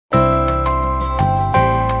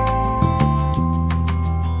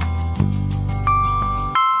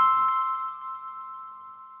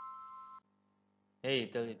Hey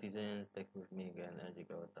teletizens, back with me again,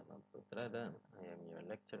 Ajiko Tamaputrada. I am your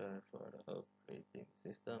lecturer for operating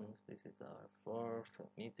systems. This is our fourth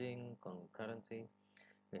meeting, concurrency.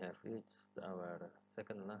 We have reached our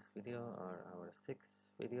second last video, or our sixth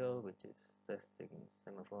video, which is testing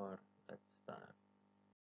Semaphore. Let's start.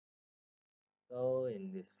 So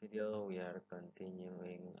in this video, we are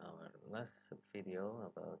continuing our last video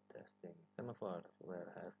about testing Semaphore. Where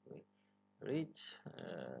have we reached?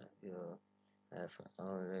 You have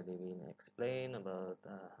already been explained about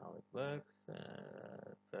how it works.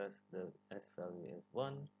 First, the S value is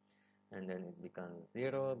 1, and then it becomes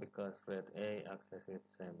 0 because thread A accesses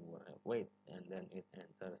same weight, and then it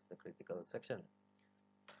enters the critical section.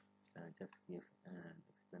 Just give an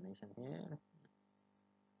explanation here.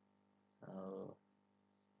 So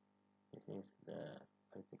this is the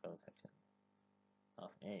critical section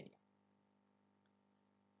of A.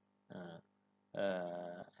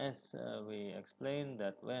 Uh, as we explained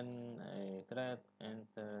that when a thread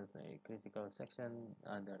enters a critical section,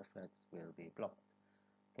 other threads will be blocked.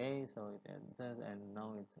 Okay, so it enters, and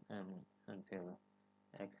now it's until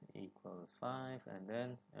x equals 5, and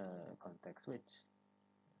then context switch.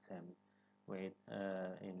 Same wait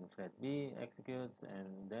in thread B executes,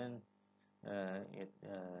 and then it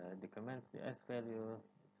decrements the s value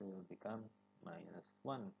to become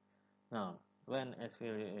 -1. Now, when s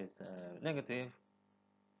value is negative,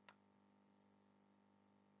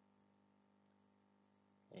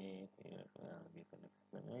 okay, here I'll give an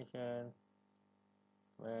explanation.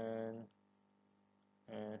 When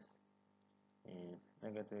s is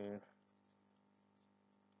negative,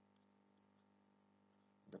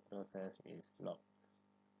 the process is blocked.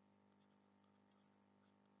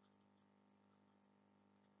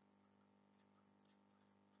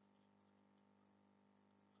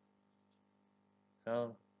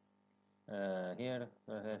 So here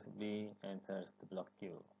process B enters the block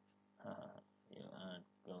queue. You aren't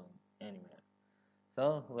going anywhere.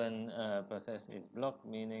 So when process is blocked,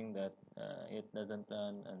 meaning that it doesn't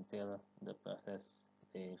run until the process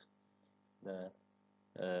leaves the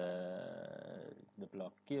the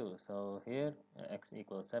block queue. So here x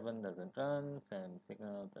equals 7 doesn't run, same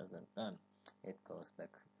signal doesn't run. It goes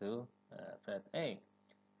back to thread A.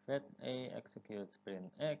 Thread A executes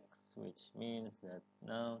print x, which means that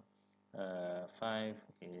now 5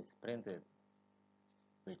 is printed,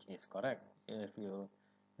 which is correct. If you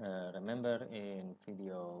remember in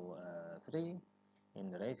video 3, in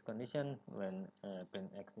the race condition, when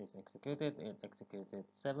print x is executed, it executed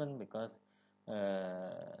 7 because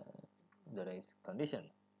the race condition.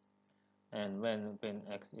 And when print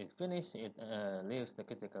x is finished, it leaves the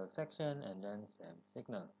critical section and then same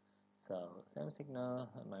signal. So same signal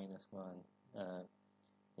 -1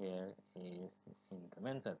 here is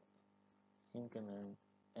incremented. Increment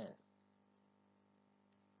s.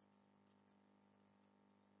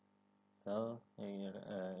 So here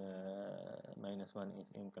 -1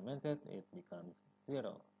 is incremented, it becomes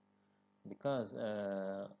 0. Because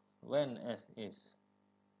when s is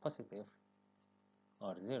positive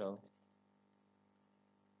or 0,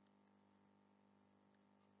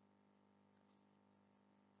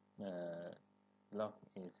 block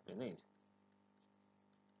is released.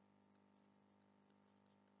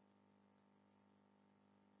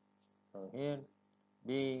 So here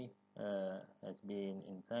B has been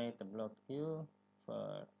inside the block queue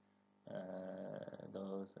for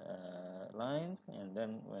those lines, and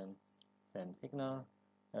then when same signal,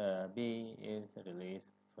 B is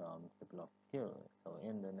released from the block queue. So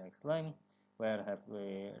in the next line, where have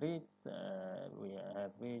we reached? We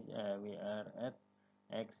are at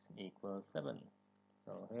x equals 7.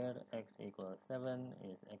 So here x equals 7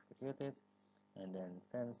 is executed, and then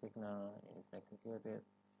same signal is executed,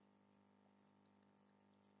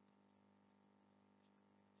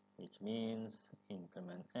 which means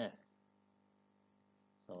increment s.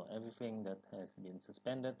 So everything that has been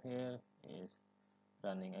suspended here is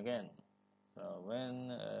running again. So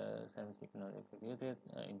when same signal executed,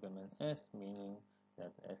 increment s, meaning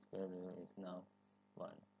that s value is now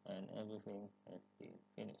 1, and everything has been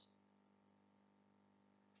finished.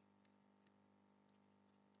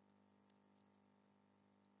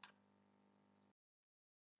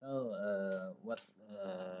 So what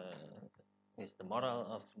is the moral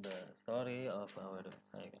of the story of our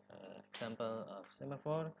example of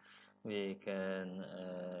semaphore? We can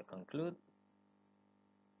conclude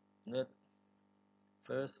that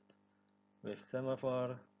first, with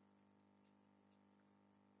semaphore,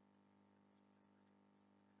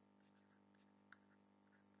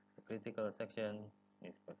 the critical section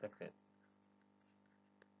is protected.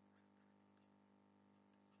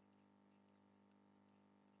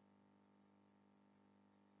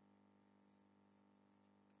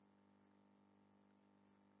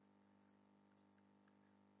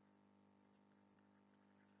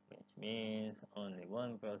 which means only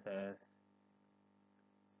one process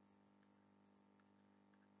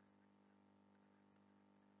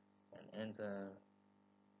can enter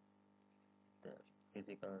the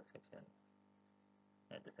critical section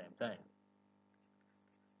at the same time.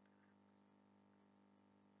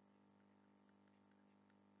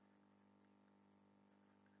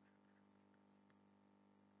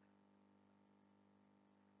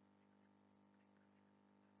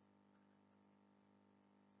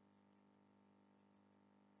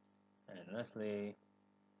 And lastly,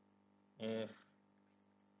 if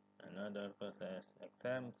another process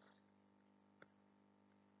attempts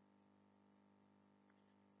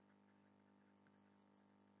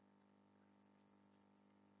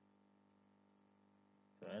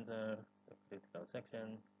to enter the critical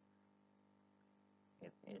section,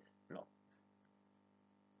 it is blocked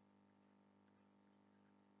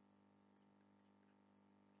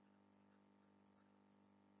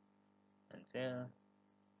until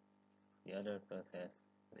the other process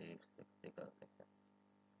leaves the critical section.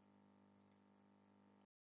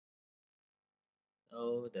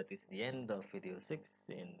 So that is the end of video 6.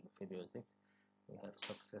 In video 6, we have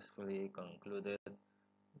successfully concluded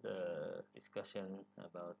the discussion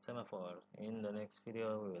about semaphore. In the next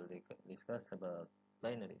video, we will discuss about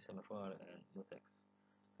binary semaphore and mutex.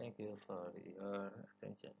 Thank you for your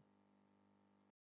attention.